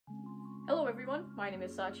Hello everyone, my name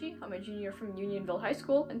is Sachi, I'm a junior from Unionville High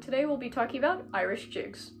School, and today we'll be talking about Irish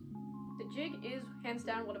jigs. The jig is hands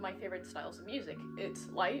down one of my favorite styles of music. It's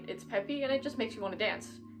light, it's peppy, and it just makes you want to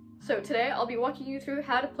dance. So today I'll be walking you through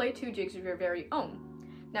how to play two jigs of your very own.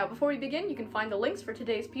 Now before we begin, you can find the links for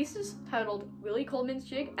today's pieces titled Willie Coleman's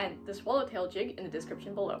Jig and the Swallowtail Jig in the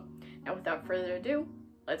description below. Now without further ado,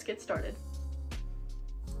 let's get started.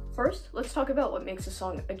 First, let's talk about what makes a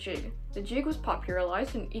song a jig. The jig was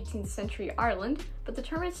popularized in 18th century Ireland, but the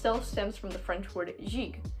term itself stems from the French word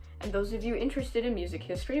jig, and those of you interested in music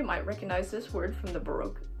history might recognize this word from the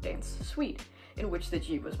Baroque dance suite, in which the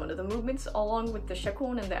jig was one of the movements along with the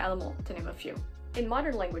chaconne and the allemand, to name a few. In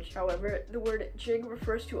modern language, however, the word jig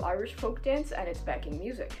refers to Irish folk dance and its backing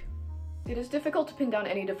music. It is difficult to pin down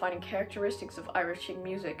any defining characteristics of Irish jig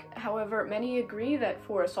music. However, many agree that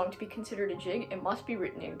for a song to be considered a jig, it must be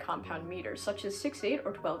written in compound meters, such as 6/8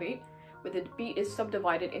 or 12/8, where the beat is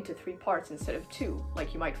subdivided into 3 parts instead of 2,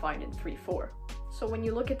 like you might find in 3/4. So when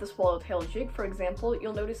you look at the swallowtail jig, for example,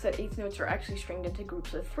 you'll notice that 8th notes are actually stringed into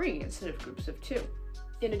groups of 3 instead of groups of 2.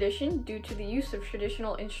 In addition, due to the use of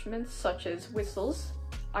traditional instruments such as whistles,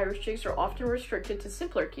 Irish jigs are often restricted to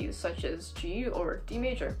simpler keys such as G or D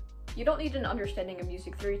major. You don't need an understanding of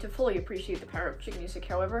music theory to fully appreciate the power of jig music,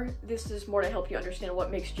 however. This is more to help you understand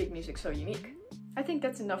what makes jig music so unique. I think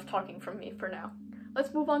that's enough talking from me for now.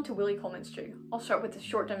 Let's move on to Willie Coleman's jig. I'll start with a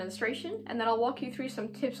short demonstration, and then I'll walk you through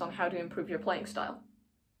some tips on how to improve your playing style.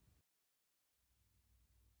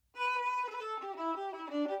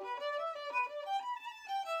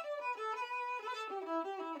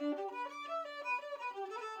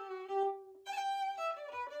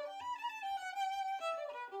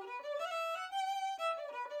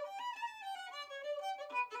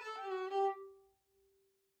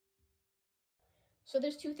 So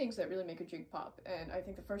there's 2 things that really make a jig pop, and I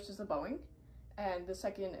think the first is the bowing, and the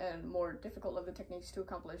second and more difficult of the techniques to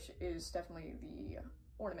accomplish is definitely the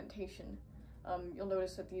ornamentation. You'll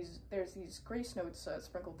notice that there's these grace notes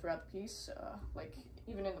sprinkled throughout the piece, like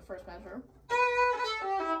even in the first measure.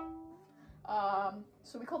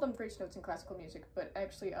 So we call them grace notes in classical music, but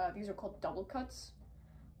actually these are called double cuts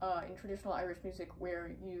in traditional Irish music, where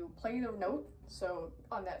you play the note. So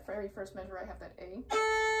on that very first measure I have that A,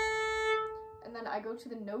 and then I go to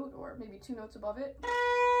the note, or maybe 2 notes above it.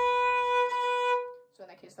 So in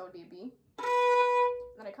that case, that would be a B.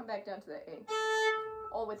 And then I come back down to the A,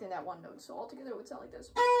 all within that one note. So altogether it would sound like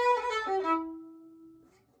this.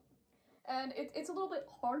 And it's a little bit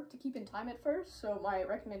hard to keep in time at first, so my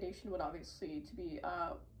recommendation would obviously to be,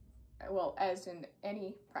 well, as in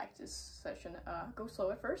any practice session, go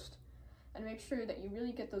slow at first, and make sure that you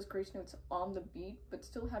really get those grace notes on the beat, but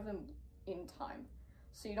still have them in time.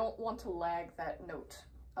 So you don't want to lag that note,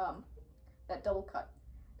 that double cut,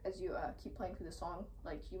 as you keep playing through the song.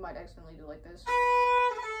 Like, you might accidentally do like this.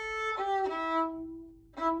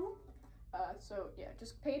 So yeah,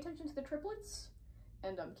 just pay attention to the triplets,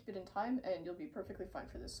 and keep it in time, and you'll be perfectly fine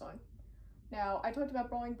for this song. Now, I talked about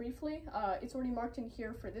bowing briefly. It's already marked in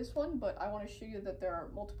here for this one, but I want to show you that there are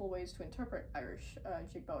multiple ways to interpret Irish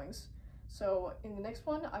jig bowings. So in the next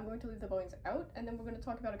one, I'm going to leave the bowings out, and then we're going to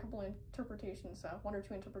talk about a couple of interpretations, 1 or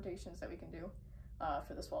 2 interpretations that we can do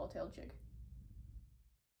for the swallowtail jig.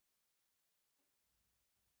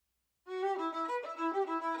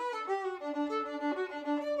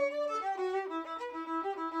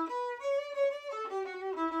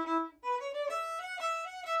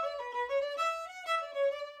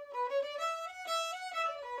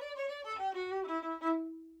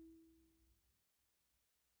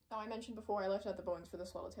 Now, I mentioned before I left out the bowings for the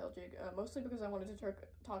swallowtail jig, mostly because I wanted to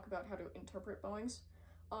talk about how to interpret bowings.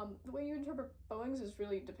 The way you interpret bowings is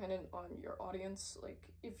really dependent on your audience.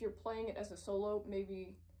 Like, if you're playing it as a solo,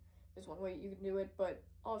 maybe there's one way you can do it, but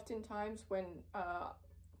oftentimes when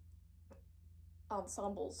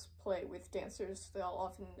ensembles play with dancers, they'll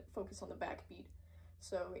often focus on the backbeat.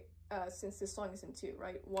 So since this song is in 2,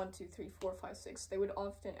 right? 1, 2, 3, 4, 5, 6, they would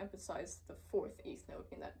often emphasize the 4th 8th note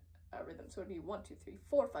in that rhythm. So it'd be 1, 2, 3,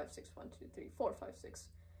 4, 5, 6, 1, 2, 3, 4, 5, 6.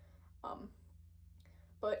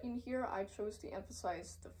 But in here, I chose to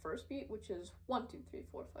emphasize the first beat, which is 1, 2, 3,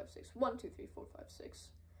 4, 5, 6, 1, 2, 3, 4, 5, 6,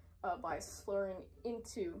 by slurring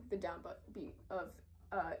into the down beat of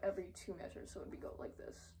every 2 measures. So it would go like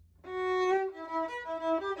this.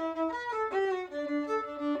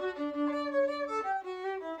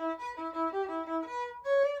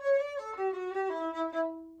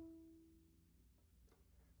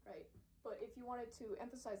 Right, but if you wanted to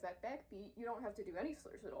emphasize that backbeat, you don't have to do any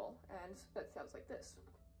slurs at all, and that sounds like this.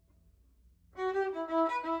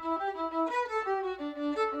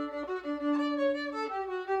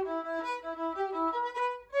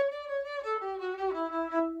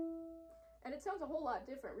 sounds a whole lot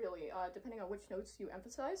different, really, depending on which notes you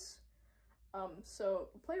emphasize. So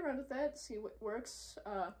play around with that, see what works.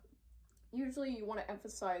 Usually you want to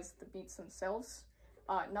emphasize the beats themselves,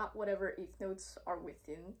 not whatever eighth notes are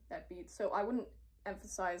within that beat. So I wouldn't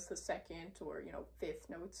emphasize the second or, you know, fifth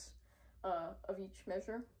notes of each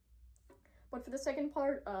measure. But for the second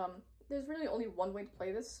part, there's really only one way to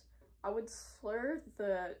play this. I would slur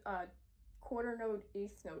the quarter note,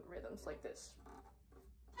 eighth note rhythms like this.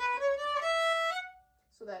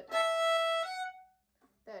 So that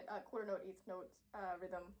quarter note, eighth note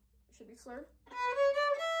rhythm should be slurred.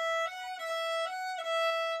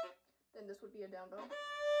 Then this would be a down bow.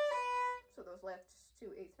 So those last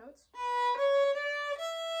two eighth notes.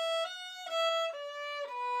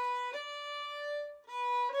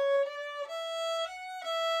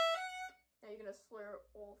 Now you're gonna slur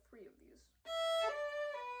all three of these.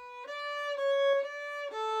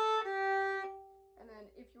 And then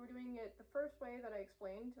if you were doing it the first way that I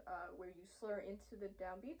explained, where you slur into the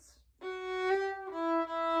downbeats,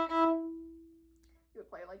 you would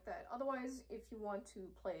play it like that. Otherwise, if you want to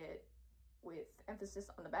play it with emphasis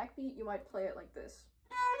on the backbeat, you might play it like this.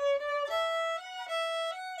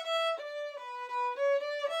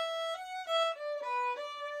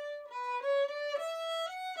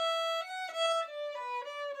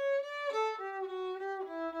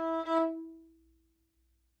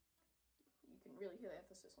 You can really hear the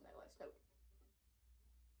emphasis on that last note.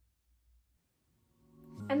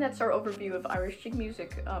 And that's our overview of Irish jig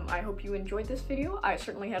music. I hope you enjoyed this video. I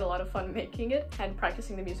certainly had a lot of fun making it and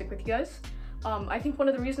practicing the music with you guys. I think one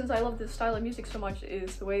of the reasons I love this style of music so much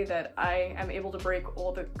is the way that I am able to break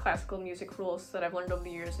all the classical music rules that I've learned over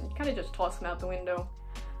the years and kind of just toss them out the window.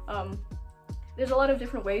 There's a lot of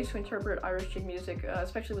different ways to interpret Irish jig music,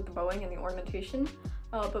 especially with the bowing and the ornamentation.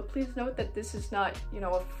 But please note that this is not, you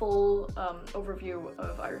know, a full overview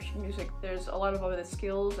of Irish jig music. There's a lot of other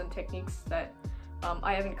skills and techniques that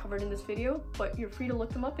I haven't covered in this video, but you're free to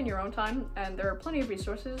look them up in your own time, and there are plenty of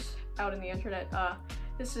resources out in the internet.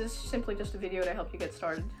 This is simply just a video to help you get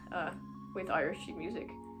started with Irish jig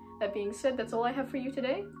music. That being said, that's all I have for you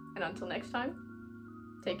today, and until next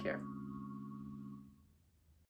time, take care.